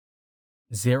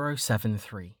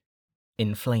073.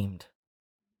 Inflamed.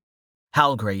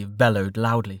 Halgrave bellowed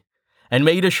loudly, and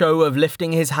made a show of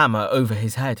lifting his hammer over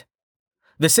his head.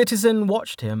 The citizen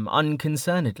watched him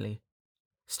unconcernedly,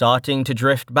 starting to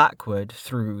drift backward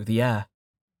through the air.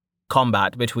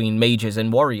 Combat between mages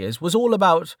and warriors was all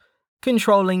about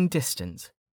controlling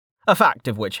distance, a fact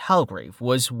of which Halgrave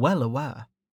was well aware.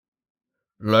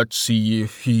 "Let's see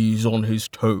if he's on his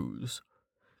toes.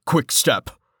 Quick step!"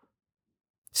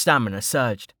 Stamina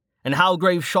surged, and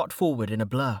Halgrave shot forward in a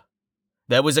blur.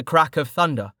 There was a crack of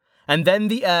thunder, and then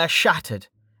the air shattered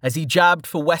as he jabbed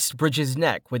for Westbridge's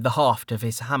neck with the haft of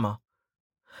his hammer.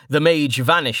 The mage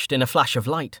vanished in a flash of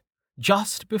light,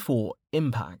 just before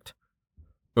impact.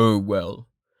 "Oh well,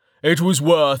 it was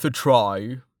worth a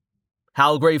try."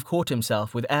 Halgrave caught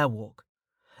himself with airwalk,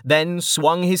 then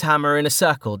swung his hammer in a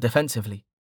circle defensively.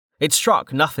 It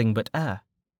struck nothing but air.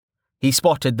 He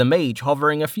spotted the mage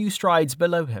hovering a few strides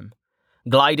below him,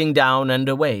 gliding down and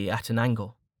away at an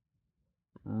angle.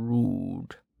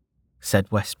 "Rude," said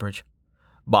Westbridge,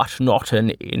 "but not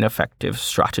an ineffective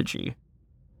strategy.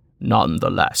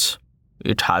 Nonetheless,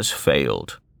 it has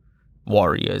failed.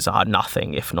 Warriors are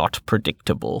nothing if not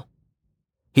predictable."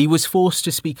 He was forced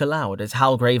to speak aloud as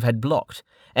Halgrave had blocked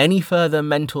any further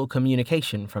mental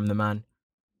communication from the man.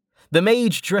 The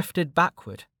mage drifted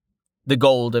backward, the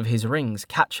gold of his rings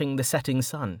catching the setting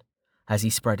sun as he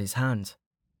spread his hands.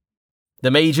 The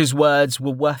mage's words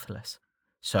were worthless,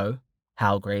 so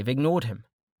Halgrave ignored him.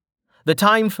 The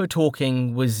time for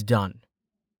talking was done.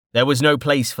 There was no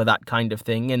place for that kind of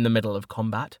thing in the middle of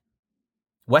combat.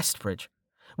 Westbridge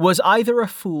was either a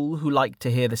fool who liked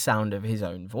to hear the sound of his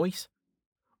own voice,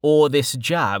 or this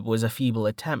jab was a feeble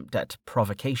attempt at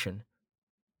provocation.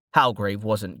 Halgrave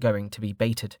wasn't going to be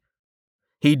baited.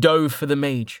 He dove for the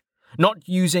mage, not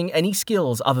using any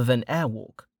skills other than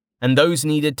airwalk, and those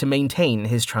needed to maintain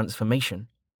his transformation.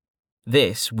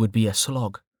 This would be a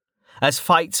slog, as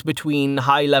fights between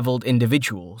high-leveled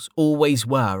individuals always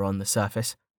were on the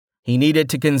surface. He needed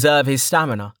to conserve his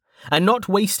stamina and not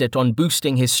waste it on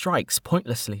boosting his strikes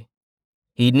pointlessly.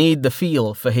 He'd need the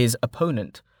feel for his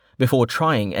opponent before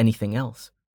trying anything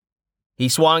else. He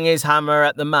swung his hammer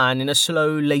at the man in a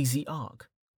slow, lazy arc.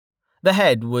 The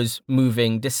head was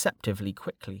moving deceptively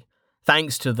quickly,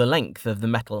 thanks to the length of the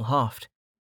metal haft.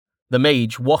 The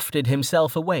mage wafted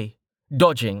himself away,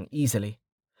 dodging easily.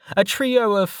 A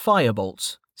trio of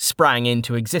firebolts sprang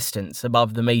into existence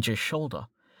above the mage's shoulder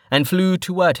and flew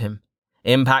toward him,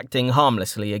 impacting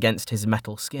harmlessly against his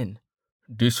metal skin.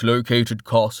 "Dislocated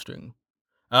casting,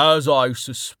 as I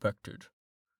suspected.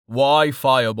 Why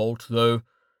firebolt, though?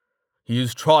 He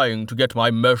is trying to get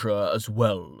my measure as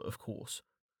well, of course.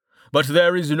 But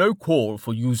there is no call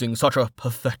for using such a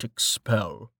pathetic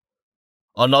spell.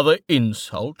 Another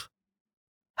insult?"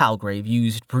 Halgrave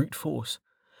used brute force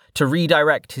to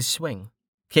redirect his swing,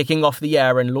 kicking off the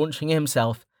air and launching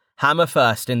himself hammer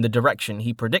first in the direction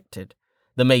he predicted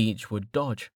the mage would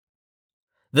dodge.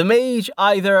 The mage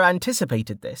either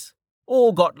anticipated this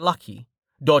or got lucky,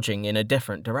 dodging in a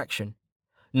different direction.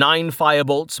 9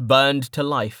 firebolts burned to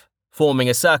life, forming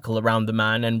a circle around the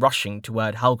man and rushing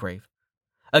toward Halgrave.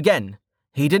 Again,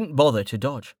 he didn't bother to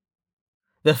dodge.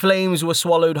 The flames were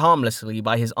swallowed harmlessly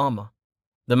by his armor,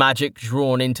 the magic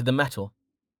drawn into the metal.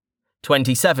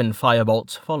 27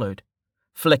 firebolts followed,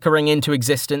 flickering into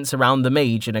existence around the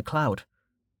mage in a cloud.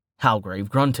 Halgrave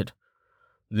grunted.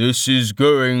 "This is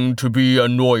going to be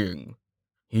annoying.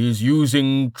 He's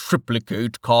using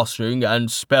triplicate casting and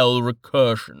spell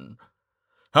recursion.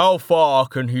 How far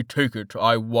can he take it,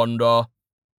 I wonder?"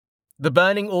 The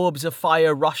burning orbs of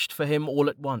fire rushed for him all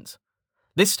at once.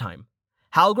 This time,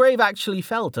 Halgrave actually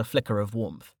felt a flicker of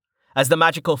warmth as the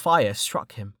magical fire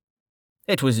struck him.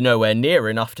 It was nowhere near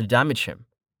enough to damage him,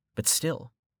 but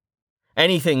still.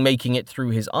 Anything making it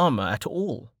through his armor at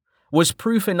all was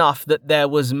proof enough that there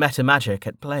was metamagic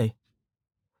at play.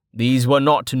 These were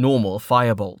not normal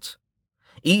firebolts.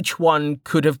 Each one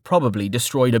could have probably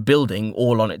destroyed a building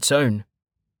all on its own.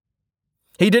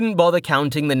 He didn't bother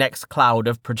counting the next cloud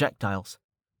of projectiles.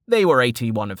 They were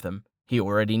 81 of them, he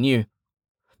already knew.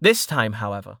 This time,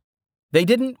 however, they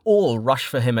didn't all rush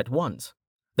for him at once.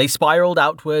 They spiraled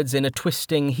outwards in a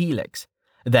twisting helix,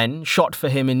 then shot for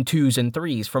him in 2s and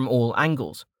 3s from all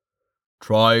angles.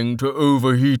 "Trying to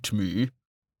overheat me?"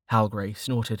 Halgrave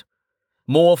snorted.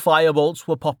 More firebolts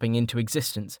were popping into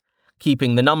existence,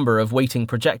 keeping the number of waiting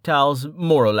projectiles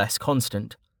more or less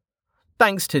constant.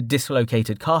 Thanks to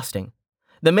dislocated casting,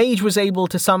 the mage was able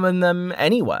to summon them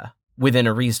anywhere within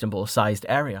a reasonable-sized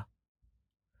area.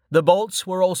 The bolts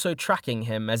were also tracking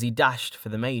him as he dashed for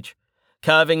the mage,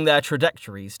 curving their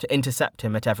trajectories to intercept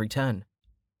him at every turn.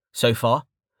 So far,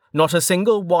 Not a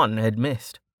single one had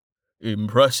missed.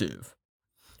 Impressive.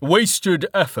 Wasted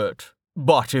effort,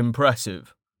 but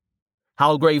impressive.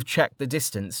 Halgrave checked the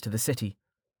distance to the city,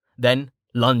 then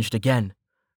lunged again,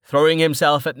 throwing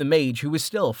himself at the mage who was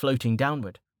still floating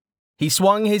downward. He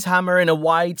swung his hammer in a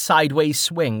wide sideways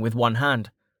swing with one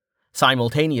hand,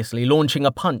 simultaneously launching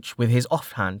a punch with his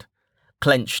offhand,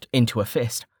 clenched into a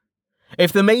fist.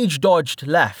 If the mage dodged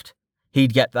left,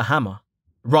 he'd get the hammer,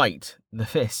 right, the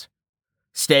fist.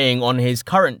 Staying on his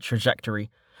current trajectory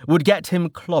would get him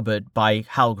clobbered by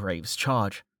Halgrave's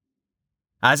charge.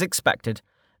 As expected,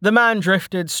 the man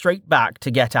drifted straight back to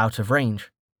get out of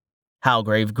range.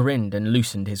 Halgrave grinned and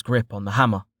loosened his grip on the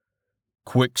hammer.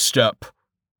 Quick step.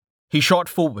 He shot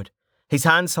forward, his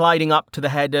hand sliding up to the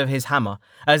head of his hammer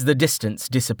as the distance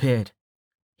disappeared.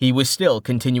 He was still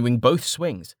continuing both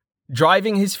swings,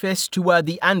 driving his fist toward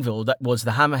the anvil that was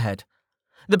the hammerhead.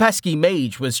 The pesky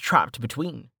mage was trapped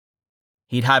between.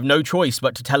 He'd have no choice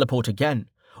but to teleport again,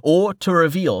 or to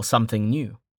reveal something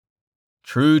new.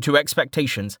 True to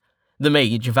expectations, the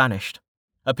mage vanished,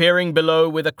 appearing below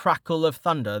with a crackle of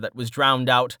thunder that was drowned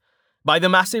out by the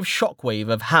massive shockwave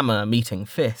of hammer meeting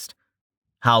fist.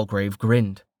 Halgrave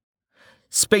grinned.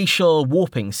 Spatial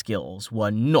warping skills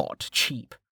were not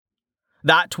cheap.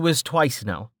 That was twice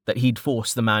now that he'd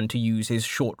forced the man to use his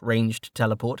short-ranged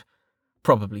teleport,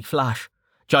 probably flash,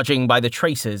 judging by the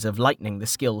traces of lightning the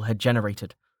skill had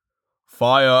generated.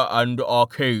 Fire and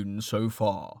arcane so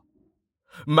far.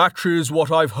 Matches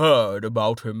what I've heard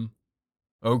about him.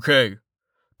 Okay,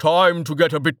 time to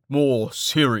get a bit more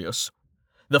serious.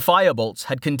 The firebolts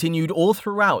had continued all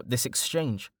throughout this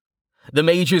exchange. The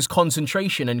mage's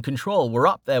concentration and control were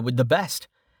up there with the best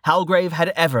Halgrave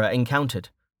had ever encountered.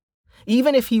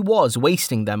 Even if he was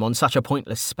wasting them on such a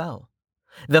pointless spell,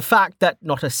 the fact that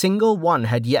not a single one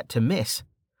had yet to miss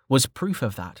was proof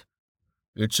of that.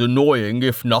 It's annoying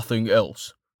if nothing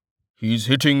else. He's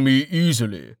hitting me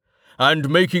easily and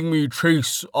making me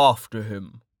chase after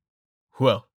him.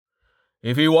 Well,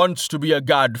 if he wants to be a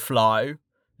gadfly,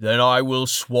 then I will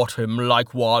swat him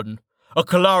like one. A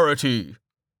clarity.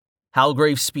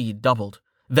 Halgrave's speed doubled,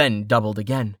 then doubled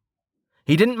again.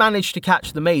 He didn't manage to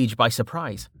catch the mage by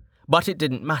surprise, but it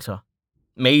didn't matter.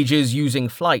 Mages using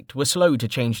flight were slow to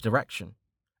change direction.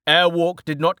 Airwalk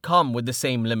did not come with the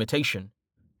same limitation.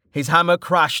 His hammer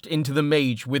crashed into the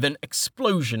mage with an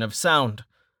explosion of sound.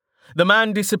 The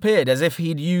man disappeared as if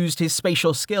he'd used his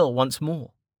spatial skill once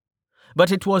more.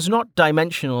 But it was not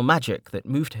dimensional magic that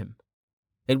moved him.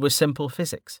 It was simple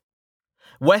physics.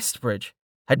 Westbridge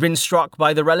had been struck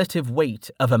by the relative weight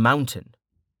of a mountain,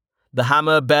 the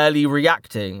hammer barely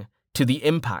reacting to the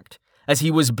impact as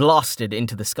he was blasted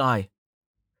into the sky.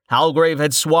 Halgrave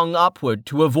had swung upward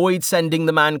to avoid sending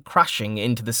the man crashing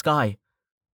into the sky.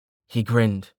 He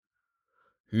grinned.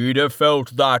 He'd have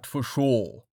felt that for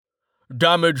sure.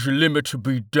 Damage limit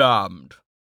be damned.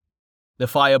 The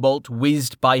firebolt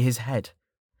whizzed by his head,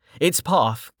 its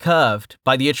path curved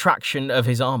by the attraction of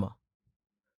his armor.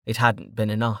 It hadn't been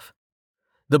enough.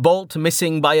 The bolt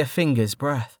missing by a finger's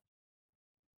breadth.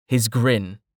 His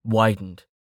grin widened.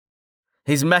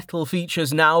 His metal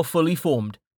features now fully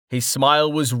formed, his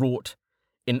smile was wrought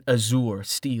in azure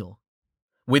steel.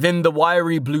 Within the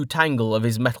wiry blue tangle of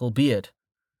his metal beard.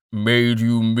 Made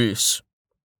you miss.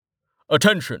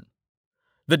 Attention!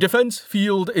 The defense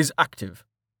field is active.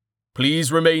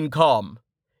 Please remain calm.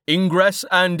 Ingress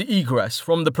and egress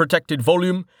from the protected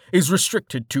volume is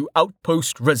restricted to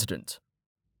outpost residents.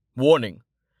 Warning.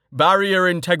 Barrier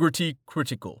integrity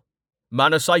critical.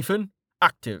 Mana siphon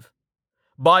active.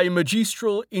 By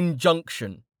magistral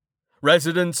injunction,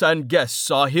 residents and guests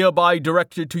are hereby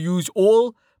directed to use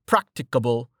all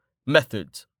practicable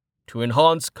methods to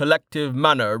enhance collective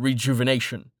mana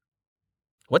rejuvenation.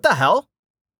 What the hell?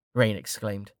 Rain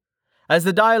exclaimed, as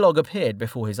the dialogue appeared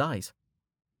before his eyes.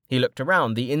 He looked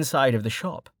around the inside of the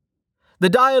shop, the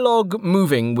dialogue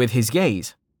moving with his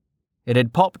gaze. It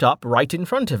had popped up right in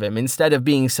front of him instead of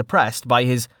being suppressed by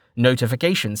his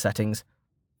notification settings.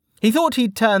 He thought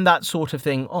he'd turn that sort of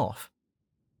thing off.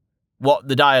 What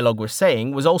the dialogue was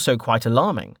saying was also quite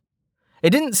alarming. It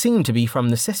didn't seem to be from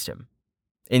the system.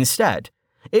 Instead,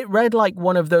 it read like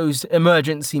one of those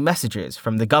emergency messages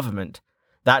from the government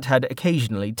that had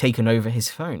occasionally taken over his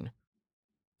phone.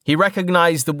 He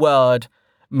recognized the word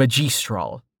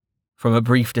magistral from a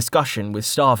brief discussion with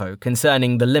Stavo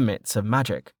concerning the limits of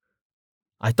magic.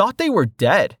 I thought they were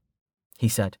dead, he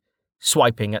said,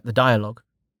 swiping at the dialogue.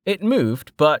 It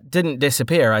moved, but didn't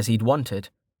disappear as he'd wanted,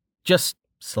 just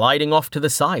sliding off to the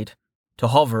side, to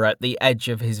hover at the edge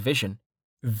of his vision.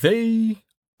 They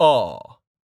are,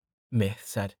 Myth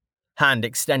said, hand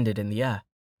extended in the air.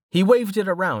 He waved it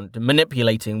around,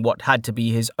 manipulating what had to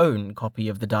be his own copy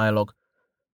of the dialogue.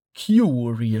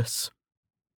 Curious.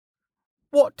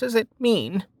 What does it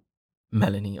mean?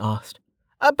 Melanie asked.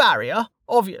 A barrier,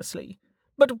 obviously.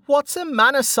 But what's a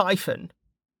mana siphon?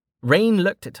 Rain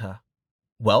looked at her.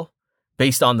 Well,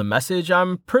 based on the message,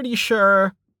 I'm pretty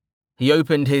sure... He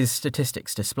opened his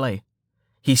statistics display.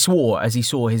 He swore as he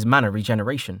saw his mana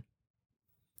regeneration.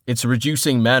 It's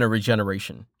reducing mana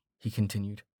regeneration, he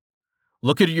continued.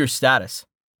 Look at your status.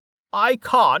 I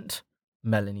can't,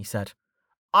 Melanie said.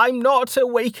 I'm not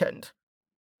awakened.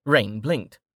 Rain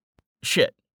blinked.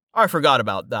 Shit, I forgot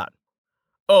about that.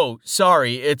 Oh,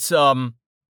 sorry, it's, For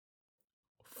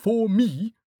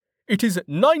me, it is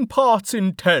 9 parts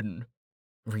in 10,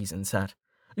 Reason said,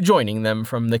 joining them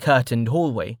from the curtained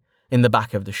hallway in the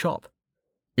back of the shop.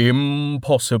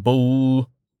 Impossible,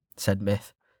 said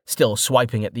Myth, still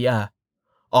swiping at the air.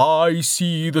 I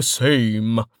see the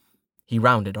same. He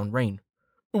rounded on Rain.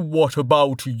 What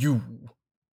about you?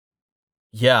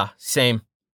 Yeah, same.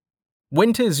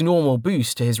 Winter's normal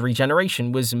boost to his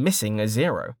regeneration was missing a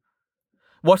 0.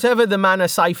 Whatever the mana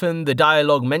siphon the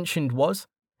dialogue mentioned was,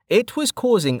 it was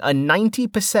causing a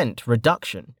 90%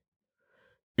 reduction.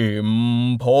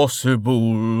 Impossible,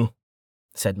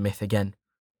 said Myth again.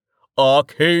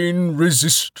 Arcane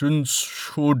resistance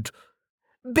should...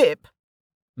 Bip,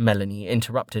 Melanie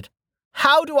interrupted.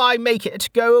 How do I make it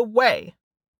go away?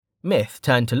 Myth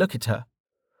turned to look at her.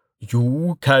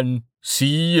 You can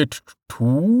see it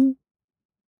too?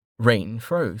 Rain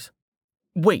froze.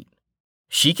 Wait,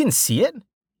 she can see it?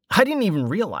 I didn't even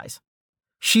realize.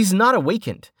 She's not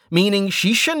awakened, meaning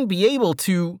she shouldn't be able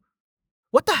to...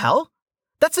 What the hell?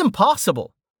 That's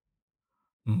impossible.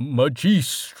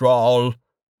 Magistral,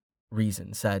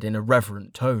 Reason said in a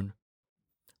reverent tone.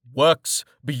 Works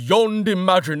beyond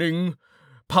imagining,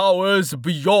 powers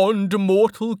beyond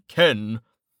mortal ken.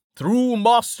 Through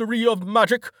mastery of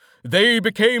magic, they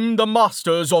became the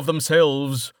masters of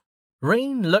themselves.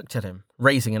 Rain looked at him,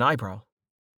 raising an eyebrow.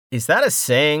 Is that a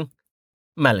saying?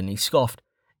 Melanie scoffed.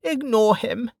 Ignore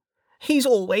him. He's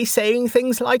always saying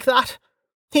things like that.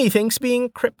 He thinks being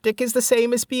cryptic is the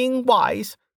same as being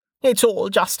wise. It's all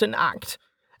just an act.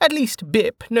 At least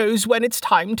Bip knows when it's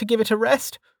time to give it a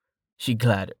rest. She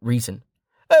glared at Reason.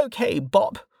 Okay,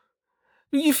 Bob.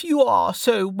 If you are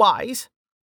so wise,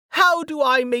 how do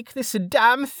I make this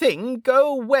damn thing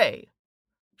go away?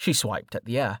 She swiped at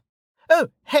the air. Oh,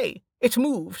 hey, it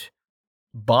moved.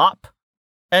 Bop?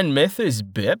 And Myth is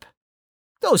Bip?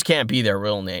 Those can't be their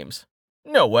real names.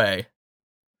 No way.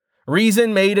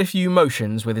 Reason made a few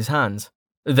motions with his hands,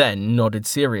 then nodded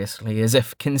seriously as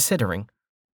if considering.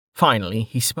 Finally,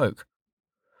 he spoke.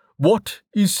 What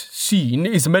is seen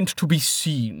is meant to be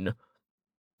seen.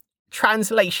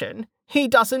 Translation, he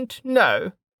doesn't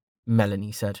know,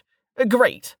 Melanie said.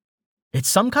 Great. It's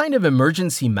some kind of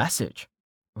emergency message,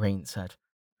 Rain said.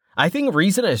 I think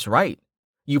Reason is right.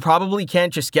 You probably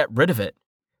can't just get rid of it.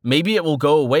 Maybe it will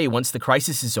go away once the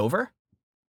crisis is over?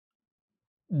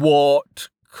 What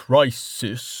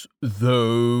crisis,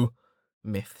 though?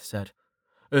 Myth said.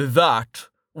 That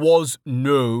was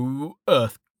no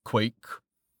earthquake.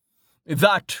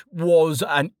 That was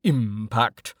an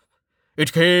impact.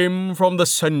 It came from the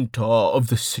center of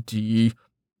the city.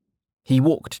 He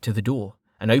walked to the door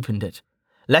and opened it,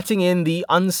 letting in the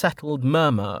unsettled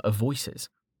murmur of voices.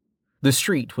 The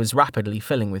street was rapidly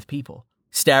filling with people,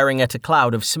 staring at a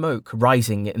cloud of smoke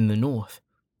rising in the north.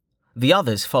 The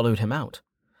others followed him out,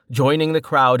 joining the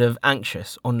crowd of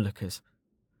anxious onlookers.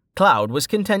 Cloud was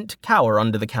content to cower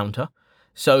under the counter,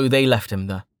 so they left him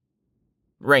there.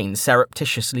 Rain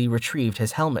surreptitiously retrieved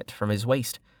his helmet from his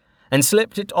waist and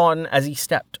slipped it on as he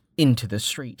stepped into the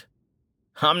street.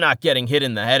 I'm not getting hit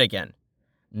in the head again.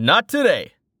 Not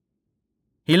today.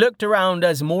 He looked around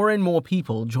as more and more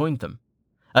people joined them.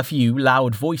 A few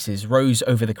loud voices rose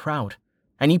over the crowd,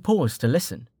 and he paused to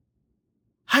listen.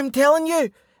 I'm telling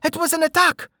you, it was an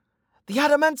attack. The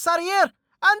Adamants are here,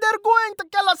 and they're going to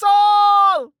kill us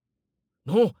all.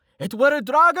 No, it were a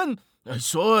dragon. I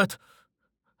saw it.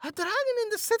 A dragon in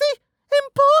the city?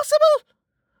 Impossible!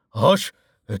 Hush,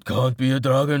 it can't be a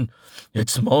dragon.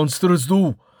 It's monsters,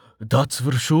 though. That's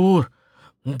for sure.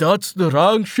 That's the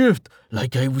rank shift,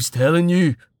 like I was telling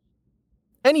you.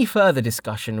 Any further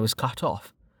discussion was cut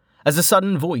off, as a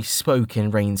sudden voice spoke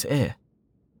in Rain's ear.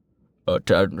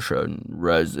 Attention,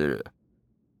 resident.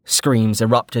 Screams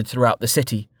erupted throughout the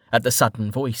city at the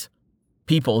sudden voice.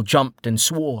 People jumped and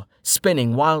swore,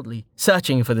 spinning wildly,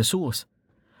 searching for the source.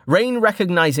 Rain,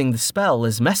 recognizing the spell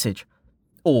as message,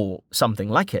 or something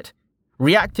like it,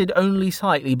 reacted only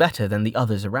slightly better than the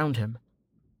others around him.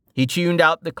 He tuned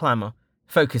out the clamor,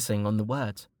 focusing on the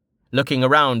words. Looking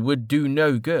around would do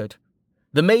no good.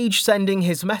 The mage sending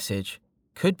his message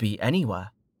could be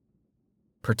anywhere.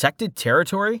 Protected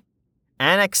territory?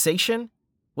 Annexation?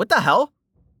 What the hell?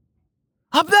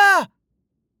 Up there!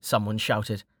 Someone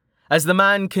shouted, as the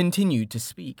man continued to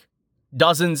speak.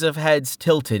 Dozens of heads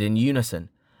tilted in unison,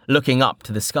 looking up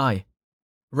to the sky.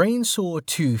 Rain saw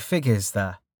two figures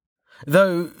there,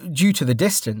 though, due to the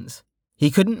distance,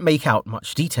 he couldn't make out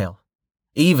much detail,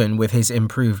 even with his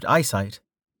improved eyesight.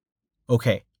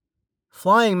 Okay,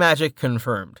 flying magic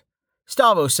confirmed.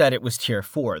 Stavo said it was tier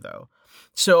 4, though,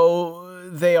 so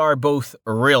they are both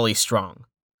really strong.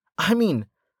 I mean,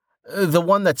 the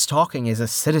one that's talking is a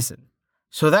citizen,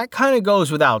 so that kind of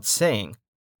goes without saying.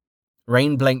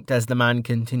 Rain blinked as the man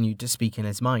continued to speak in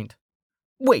his mind.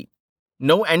 Wait,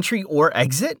 no entry or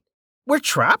exit? We're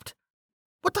trapped?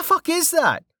 What the fuck is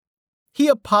that? He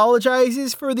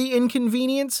apologizes for the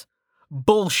inconvenience?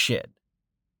 Bullshit.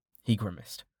 He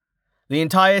grimaced. The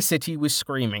entire city was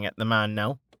screaming at the man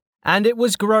now, and it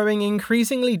was growing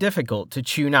increasingly difficult to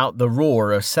tune out the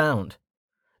roar of sound.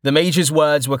 The mage's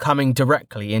words were coming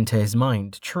directly into his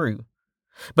mind, true,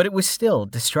 but it was still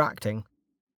distracting.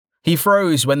 He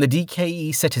froze when the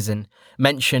DKE citizen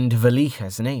mentioned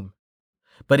Velika's name,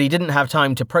 but he didn't have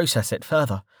time to process it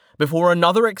further before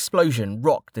another explosion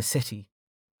rocked the city.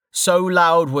 So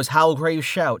loud was Halgrave's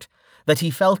shout that he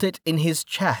felt it in his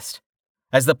chest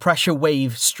as the pressure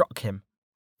wave struck him.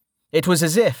 It was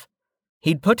as if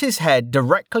he'd put his head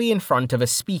directly in front of a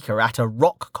speaker at a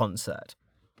rock concert.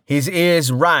 His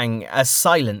ears rang as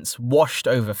silence washed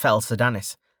over Fel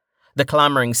Sedanis, the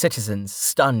clamouring citizens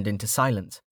stunned into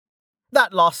silence.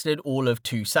 That lasted all of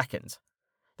 2 seconds.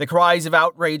 The cries of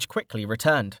outrage quickly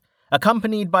returned,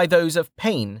 accompanied by those of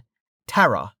pain,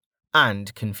 terror,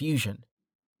 and confusion.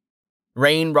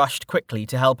 Rain rushed quickly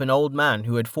to help an old man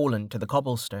who had fallen to the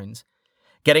cobblestones,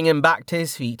 getting him back to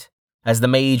his feet as the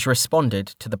mage responded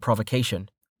to the provocation.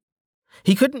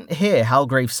 He couldn't hear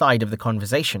Halgrave's side of the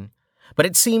conversation, but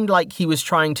it seemed like he was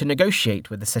trying to negotiate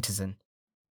with the citizen.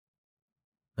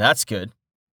 That's good.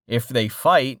 If they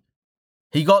fight...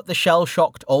 He got the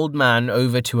shell-shocked old man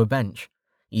over to a bench,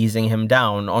 easing him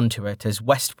down onto it as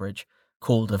Westbridge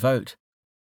called a vote.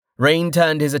 Rain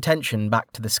turned his attention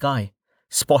back to the sky,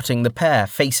 spotting the pair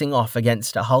facing off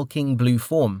against a hulking blue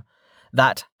form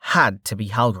that had to be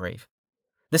Halgrave.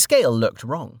 The scale looked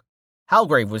wrong.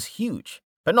 Halgrave was huge,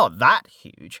 but not that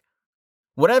huge.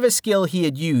 Whatever skill he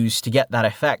had used to get that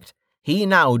effect, he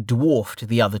now dwarfed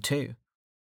the other two.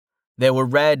 There were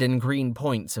red and green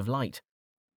points of light,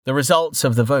 the results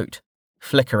of the vote,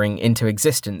 flickering into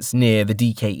existence near the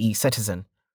DKE citizen.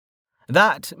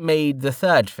 That made the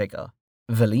third figure,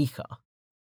 Velika.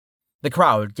 The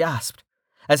crowd gasped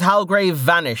as Halgrave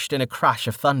vanished in a crash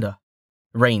of thunder.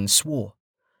 Rain swore.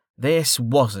 This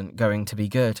wasn't going to be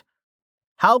good.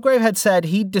 Halgrave had said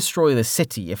he'd destroy the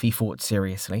city if he fought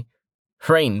seriously.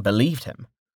 Rain believed him.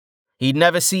 He'd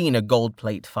never seen a gold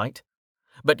plate fight,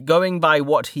 but going by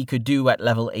what he could do at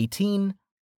level 18,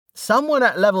 someone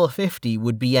at level 50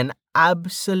 would be an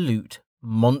absolute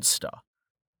monster.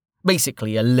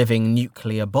 Basically a living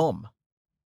nuclear bomb.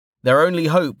 Their only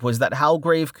hope was that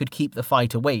Halgrave could keep the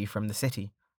fight away from the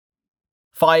city.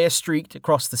 Fire streaked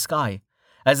across the sky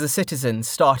as the citizens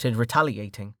started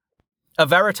retaliating. A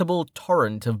veritable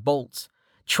torrent of bolts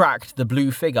tracked the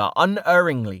blue figure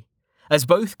unerringly as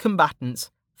both combatants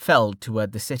fell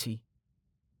toward the city.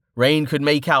 Rain could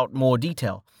make out more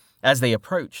detail as they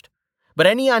approached, but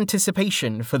any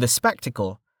anticipation for the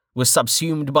spectacle was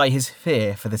subsumed by his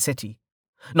fear for the city,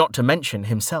 not to mention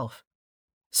himself.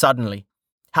 Suddenly,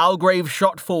 Halgrave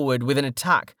shot forward with an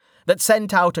attack that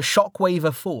sent out a shockwave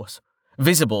of force,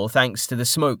 visible thanks to the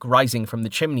smoke rising from the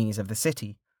chimneys of the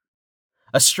city.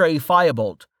 A stray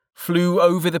firebolt flew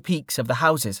over the peaks of the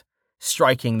houses,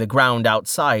 striking the ground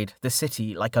outside the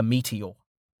city like a meteor.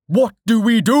 "What do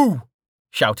we do?"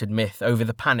 shouted Myth over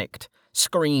the panicked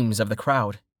screams of the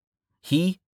crowd.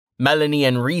 He, Melanie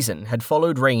and Reason had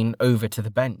followed Rain over to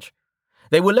the bench.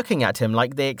 They were looking at him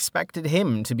like they expected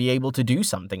him to be able to do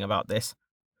something about this.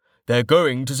 "They're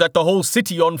going to set the whole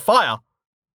city on fire!"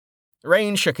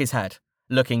 Rain shook his head,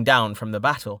 looking down from the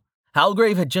battle.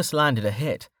 Halgrave had just landed a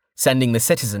hit, sending the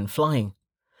citizen flying.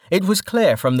 It was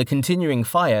clear from the continuing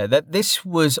fire that this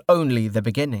was only the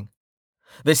beginning.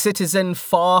 The citizen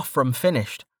far from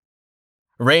finished.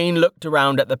 Rain looked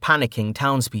around at the panicking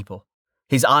townspeople,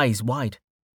 his eyes wide.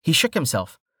 He shook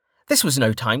himself. This was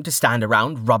no time to stand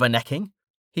around rubbernecking.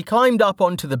 He climbed up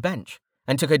onto the bench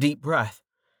and took a deep breath.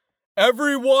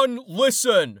 "Everyone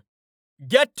listen!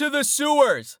 Get to the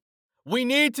sewers! We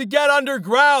need to get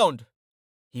underground!"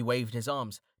 He waved his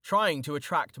arms, trying to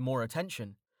attract more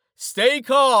attention. Stay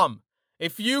calm.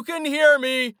 If you can hear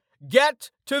me,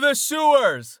 get to the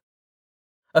sewers.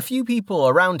 A few people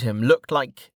around him looked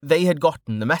like they had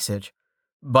gotten the message,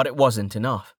 but it wasn't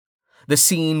enough. The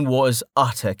scene was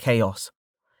utter chaos.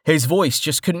 His voice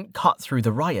just couldn't cut through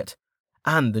the riot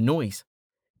and the noise.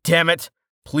 Damn it!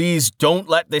 Please don't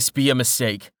let this be a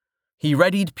mistake. He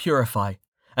readied Purify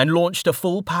and launched a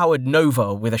full-powered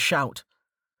Nova with a shout.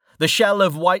 The shell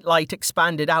of white light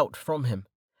expanded out from him,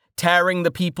 tearing the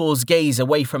people's gaze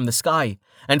away from the sky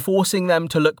and forcing them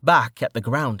to look back at the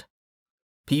ground.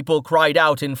 People cried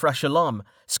out in fresh alarm,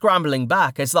 scrambling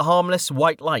back as the harmless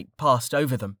white light passed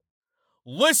over them.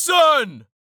 Listen!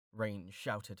 Rain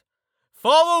shouted.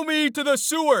 Follow me to the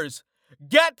sewers!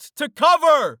 Get to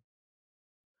cover!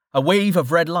 A wave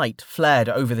of red light flared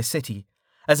over the city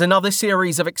as another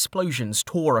series of explosions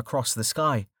tore across the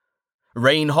sky.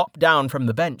 Rain hopped down from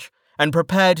the bench and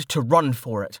prepared to run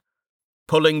for it,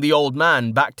 pulling the old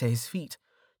man back to his feet.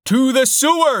 To the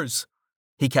sewers!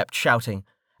 He kept shouting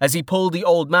as he pulled the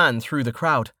old man through the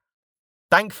crowd.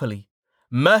 Thankfully,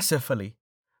 mercifully,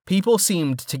 people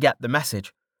seemed to get the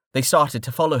message. They started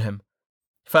to follow him.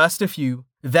 First a few,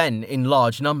 then in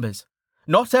large numbers.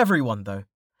 Not everyone, though.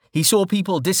 He saw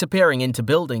people disappearing into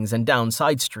buildings and down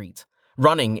side streets,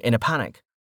 running in a panic.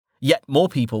 Yet more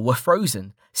people were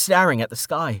frozen, staring at the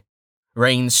sky.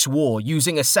 Rain swore,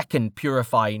 using a second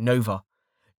Purify Nova.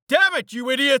 Damn it, you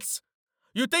idiots!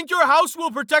 You think your house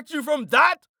will protect you from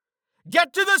that?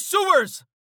 Get to the sewers!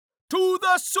 To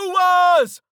the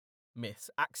sewers! Myth's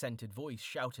accented voice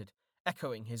shouted,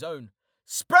 echoing his own.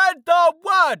 Spread the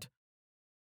word!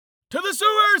 To the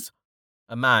sewers!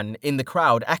 A man in the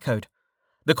crowd echoed.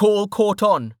 The call caught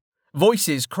on,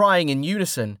 voices crying in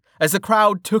unison as the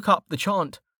crowd took up the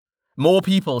chant. More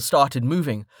people started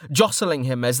moving, jostling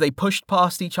him as they pushed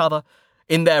past each other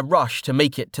in their rush to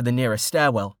make it to the nearest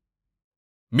stairwell.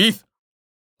 Myth!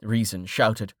 Reason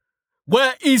shouted.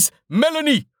 Where is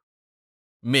Melanie?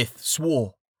 Myth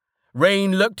swore.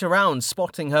 Rain looked around,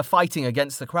 spotting her fighting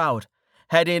against the crowd,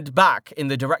 headed back in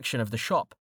the direction of the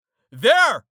shop.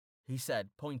 There! He said,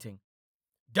 pointing.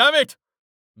 Damn it!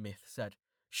 Myth said.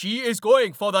 She is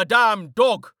going for the damn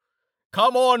dog.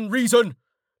 Come on, Reason.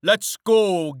 Let's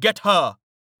go get her.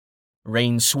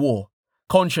 Rain swore,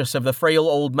 conscious of the frail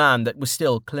old man that was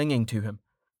still clinging to him.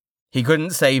 He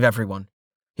couldn't save everyone.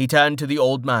 He turned to the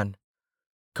old man.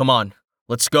 Come on,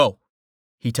 let's go.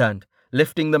 He turned,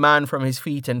 lifting the man from his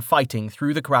feet and fighting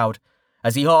through the crowd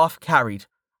as he half carried,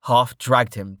 half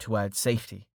dragged him towards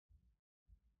safety.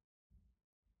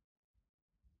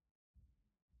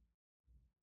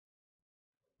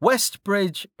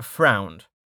 Westbridge frowned.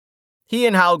 He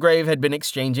and Halgrave had been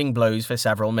exchanging blows for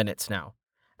several minutes now,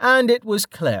 and it was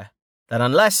clear that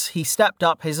unless he stepped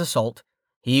up his assault,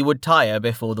 he would tire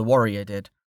before the warrior did.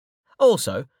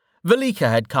 Also, Velika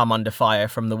had come under fire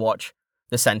from the watch,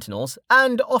 the sentinels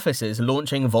and officers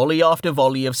launching volley after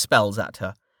volley of spells at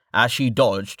her as she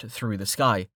dodged through the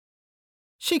sky.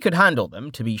 She could handle them,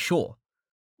 to be sure,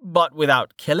 but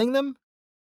without killing them?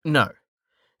 No.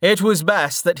 It was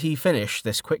best that he finish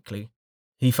this quickly.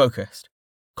 He focused,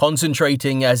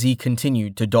 concentrating as he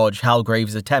continued to dodge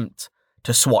Halgrave's attempts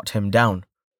to swat him down.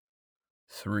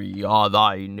 3 are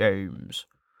thy names,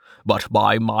 but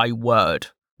by my word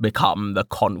become the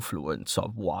confluence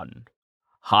of one.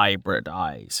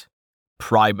 Hybridize.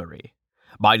 Primary.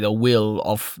 By the will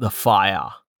of the fire.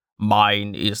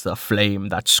 Mine is the flame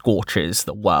that scorches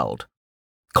the world.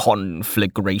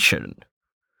 Conflagration.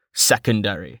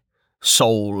 Secondary.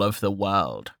 Soul of the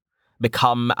world.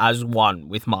 Become as one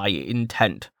with my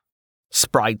intent.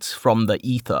 Sprites from the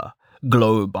ether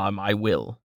glow by my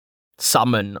will.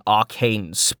 Summon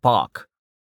arcane spark.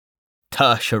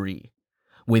 Tertiary.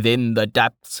 Within the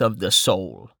depths of the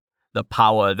soul, the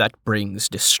power that brings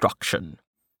destruction.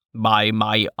 By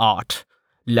my art,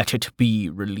 let it be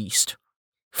released.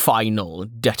 Final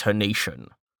detonation.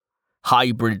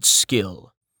 Hybrid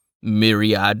skill.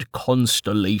 Myriad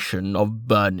constellation of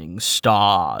burning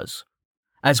stars.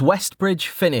 As Westbridge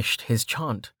finished his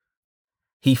chant,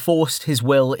 he forced his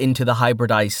will into the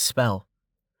hybridized spell,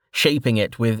 shaping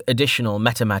it with additional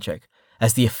metamagic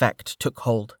as the effect took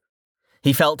hold.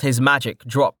 He felt his magic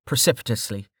drop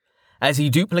precipitously as he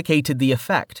duplicated the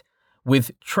effect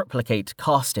with triplicate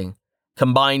casting,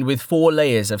 combined with 4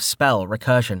 layers of spell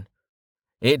recursion.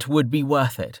 It would be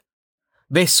worth it.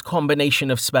 This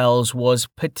combination of spells was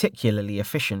particularly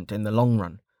efficient in the long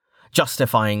run,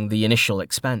 justifying the initial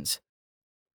expense.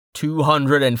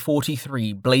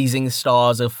 243 blazing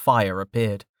stars of fire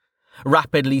appeared,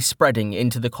 rapidly spreading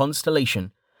into the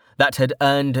constellation that had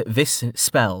earned this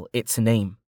spell its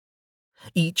name.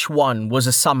 Each one was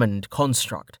a summoned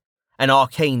construct, an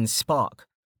arcane spark,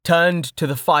 turned to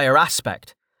the fire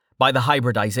aspect by the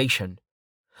hybridization.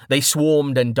 They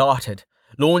swarmed and darted,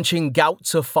 launching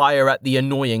gouts of fire at the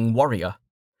annoying warrior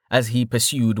as he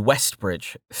pursued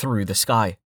Westbridge through the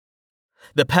sky.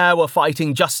 The pair were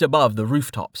fighting just above the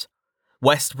rooftops,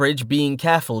 Westbridge being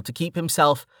careful to keep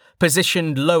himself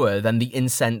positioned lower than the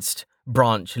incensed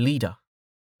branch leader.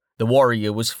 The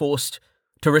warrior was forced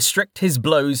to restrict his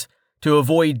blows to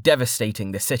avoid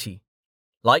devastating the city.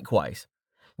 Likewise,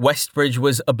 Westbridge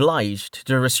was obliged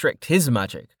to restrict his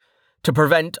magic to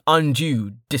prevent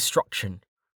undue destruction.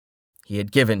 He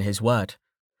had given his word,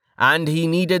 and he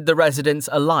needed the residents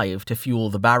alive to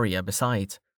fuel the barrier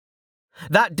besides.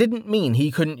 That didn't mean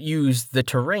he couldn't use the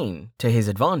terrain to his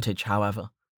advantage,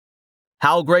 however.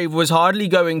 Halgrave was hardly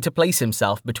going to place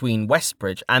himself between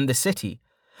Westbridge and the city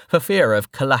for fear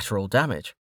of collateral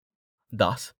damage.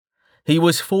 Thus, he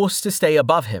was forced to stay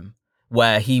above him,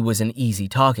 where he was an easy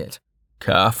target.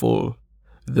 "Careful,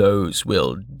 those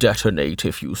will detonate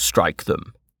if you strike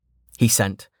them," he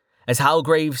sent, as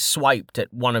Halgrave swiped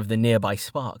at one of the nearby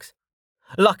sparks.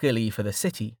 Luckily for the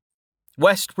city,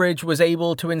 Westbridge was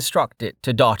able to instruct it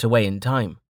to dart away in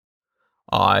time.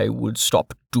 "I would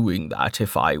stop doing that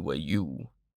if I were you."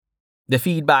 The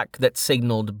feedback that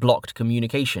signaled blocked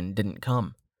communication didn't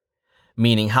come,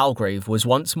 meaning Halgrave was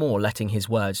once more letting his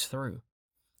words through.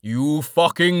 "You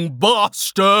fucking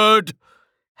bastard!"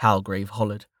 Halgrave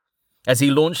hollered, as he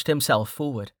launched himself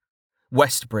forward.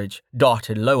 Westbridge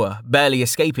darted lower, barely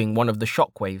escaping one of the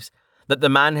shockwaves that the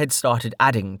man had started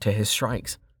adding to his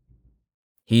strikes.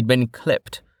 He'd been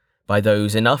clipped by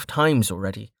those enough times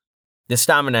already. The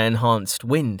stamina-enhanced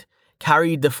wind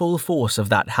carried the full force of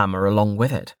that hammer along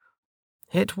with it.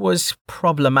 It was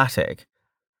problematic.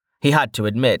 He had to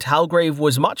admit Halgrave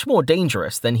was much more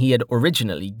dangerous than he had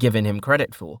originally given him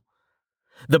credit for.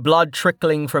 The blood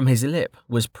trickling from his lip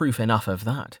was proof enough of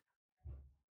that.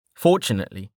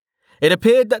 Fortunately, it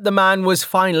appeared that the man was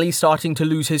finally starting to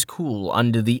lose his cool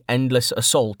under the endless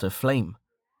assault of flame.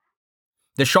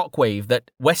 The shockwave that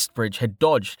Westbridge had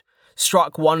dodged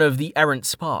struck one of the errant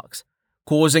sparks,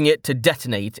 causing it to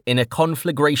detonate in a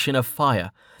conflagration of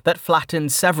fire that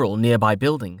flattened several nearby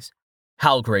buildings.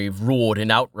 Halgrave roared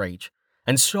in outrage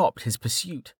and stopped his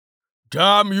pursuit.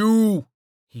 "Damn you!"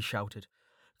 he shouted.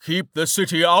 "Keep the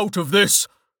city out of this!"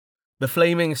 The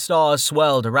flaming stars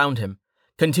swirled around him,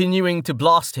 continuing to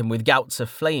blast him with gouts of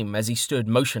flame as he stood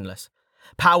motionless,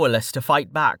 powerless to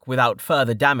fight back without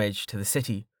further damage to the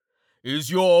city.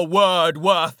 "Is your word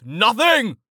worth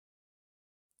nothing?"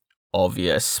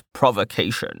 "Obvious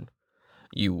provocation.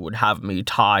 You would have me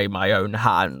tie my own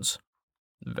hands.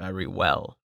 Very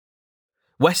well."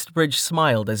 Westbridge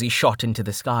smiled as he shot into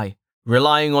the sky,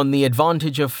 relying on the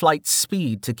advantage of flight's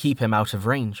speed to keep him out of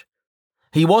range.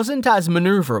 He wasn't as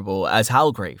maneuverable as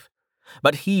Halgrave,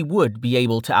 but he would be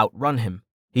able to outrun him.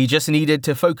 He just needed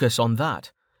to focus on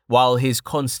that, while his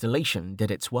constellation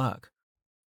did its work.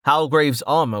 Halgrave's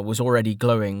armor was already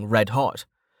glowing red-hot.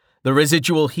 The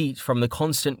residual heat from the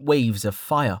constant waves of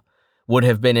fire would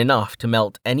have been enough to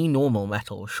melt any normal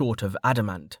metal short of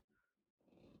adamant.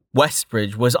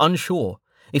 Westbridge was unsure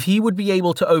if he would be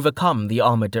able to overcome the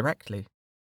armor directly,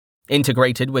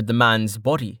 integrated with the man's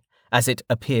body as it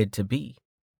appeared to be.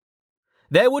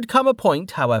 There would come a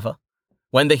point, however,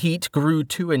 when the heat grew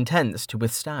too intense to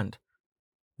withstand.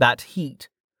 That heat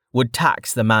would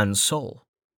tax the man's soul.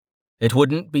 It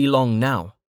wouldn't be long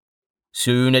now.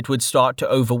 Soon it would start to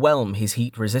overwhelm his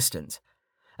heat resistance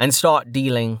and start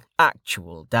dealing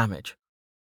actual damage.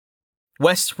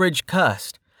 Westbridge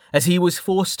cursed as he was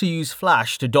forced to use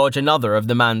flash to dodge another of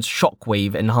the man's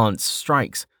shockwave-enhanced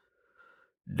strikes.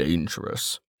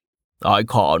 "Dangerous. I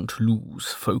can't lose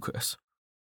focus."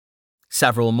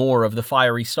 Several more of the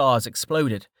fiery stars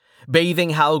exploded,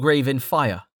 bathing Halgrave in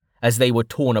fire as they were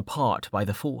torn apart by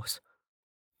the force.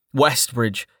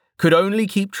 Westbridge could only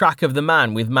keep track of the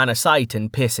man with mana sight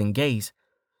and piercing gaze,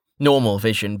 normal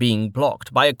vision being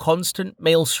blocked by a constant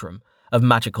maelstrom of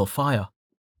magical fire.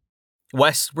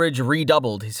 Westbridge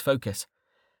redoubled his focus,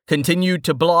 continued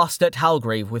to blast at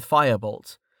Halgrave with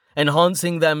firebolts,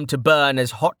 enhancing them to burn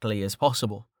as hotly as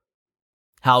possible.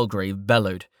 Halgrave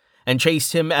bellowed and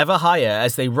chased him ever higher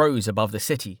as they rose above the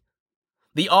city.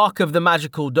 The arc of the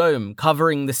magical dome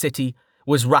covering the city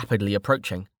was rapidly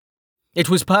approaching. It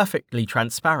was perfectly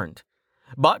transparent,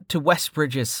 but to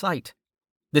Westbridge's sight,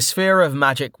 the sphere of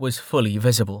magic was fully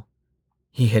visible.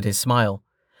 He hid his smile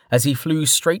as he flew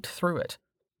straight through it,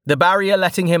 the barrier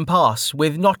letting him pass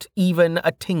with not even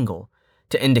a tingle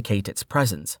to indicate its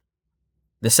presence.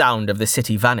 The sound of the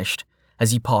city vanished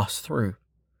as he passed through.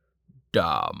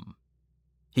 "Damn."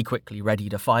 He quickly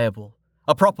readied a fireball,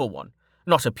 a proper one,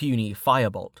 not a puny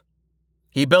firebolt.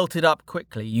 He built it up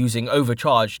quickly, using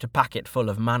overcharge to pack it full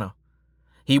of mana.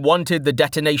 He wanted the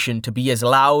detonation to be as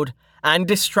loud and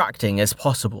distracting as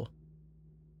possible.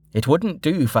 It wouldn't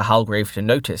do for Halgrave to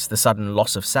notice the sudden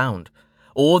loss of sound,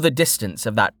 or the distance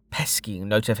of that pesky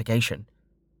notification.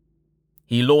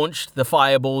 He launched the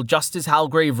fireball just as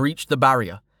Halgrave reached the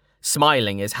barrier,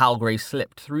 smiling as Halgrave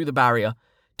slipped through the barrier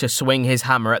to swing his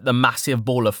hammer at the massive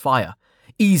ball of fire,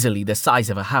 easily the size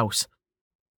of a house.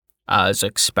 As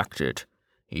expected,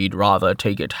 he'd rather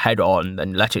take it head-on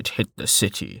than let it hit the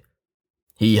city.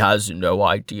 He has no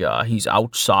idea he's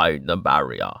outside the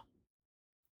barrier.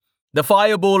 The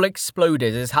fireball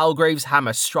exploded as Halgrave's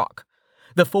hammer struck,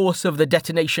 the force of the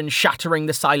detonation shattering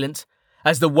the silence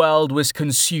as the world was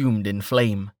consumed in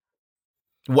flame.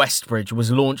 Westbridge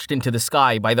was launched into the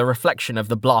sky by the reflection of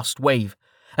the blast wave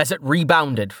as it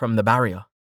rebounded from the barrier.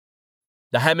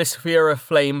 The hemisphere of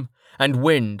flame and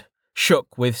wind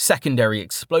shook with secondary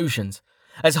explosions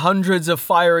as hundreds of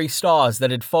fiery stars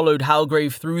that had followed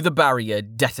Halgrave through the barrier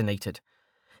detonated.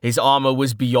 His armor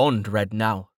was beyond red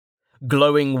now,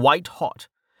 glowing white-hot,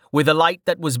 with a light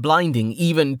that was blinding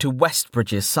even to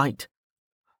Westbridge's sight.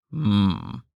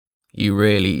 He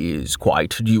really is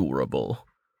quite durable.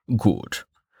 Good.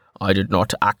 I did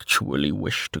not actually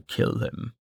wish to kill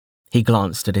him. He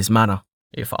glanced at his mana.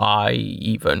 If I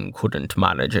even couldn't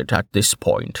manage it at this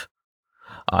point,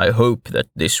 I hope that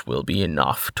this will be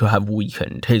enough to have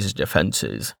weakened his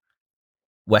defenses.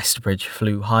 Westbridge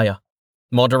flew higher,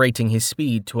 moderating his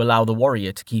speed to allow the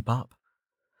warrior to keep up.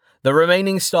 The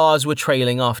remaining stars were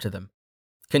trailing after them,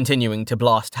 continuing to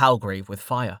blast Halgrave with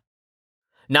fire.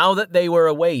 Now that they were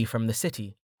away from the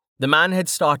city, the man had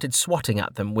started swatting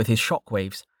at them with his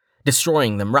shockwaves,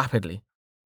 destroying them rapidly.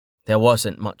 There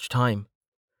wasn't much time.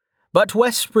 But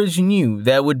Westbridge knew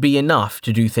there would be enough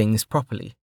to do things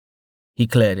properly. He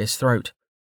cleared his throat.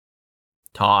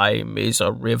 Time is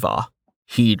a river,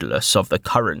 heedless of the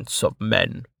currents of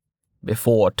men.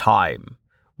 Before time,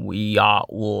 we are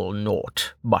all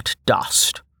naught but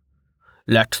dust.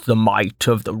 Let the might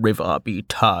of the river be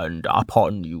turned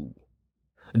upon you,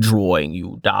 drawing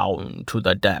you down to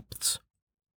the depths.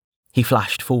 He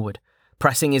flashed forward,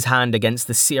 pressing his hand against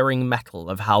the searing metal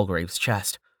of Halgrave's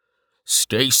chest.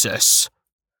 Stasis!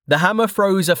 The hammer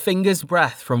froze a finger's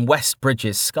breadth from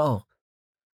Westbridge's skull.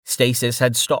 Stasis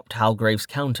had stopped Halgrave's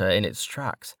counter in its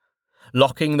tracks,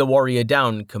 locking the warrior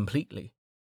down completely.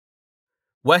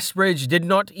 Westbridge did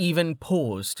not even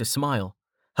pause to smile,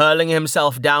 hurling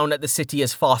himself down at the city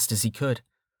as fast as he could.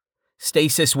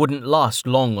 Stasis wouldn't last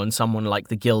long on someone like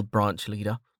the guild branch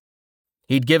leader.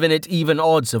 He'd given it even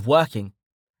odds of working,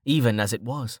 even as it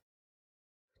was.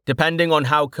 Depending on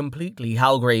how completely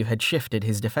Halgrave had shifted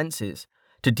his defenses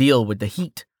to deal with the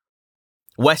heat,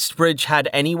 Westbridge had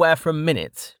anywhere from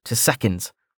minutes to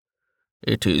seconds.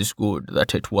 It is good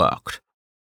that it worked.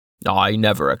 I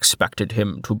never expected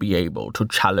him to be able to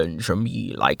challenge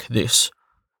me like this.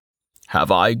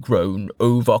 Have I grown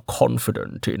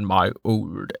overconfident in my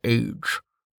old age?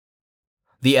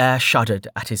 The air shuddered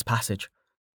at his passage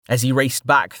as he raced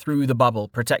back through the bubble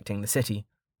protecting the city.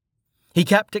 He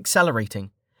kept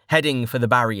accelerating, heading for the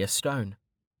barrier stone.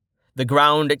 The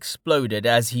ground exploded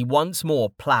as he once more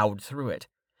ploughed through it,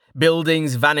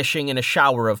 buildings vanishing in a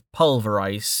shower of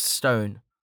pulverized stone.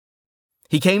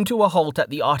 He came to a halt at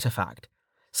the artifact,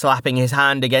 slapping his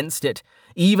hand against it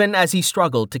even as he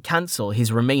struggled to cancel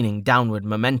his remaining downward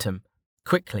momentum.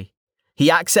 Quickly, he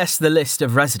accessed the list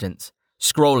of residents,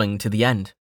 scrolling to the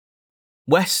end.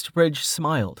 Westbridge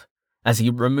smiled as he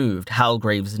removed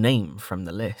Halgrave's name from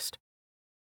the list.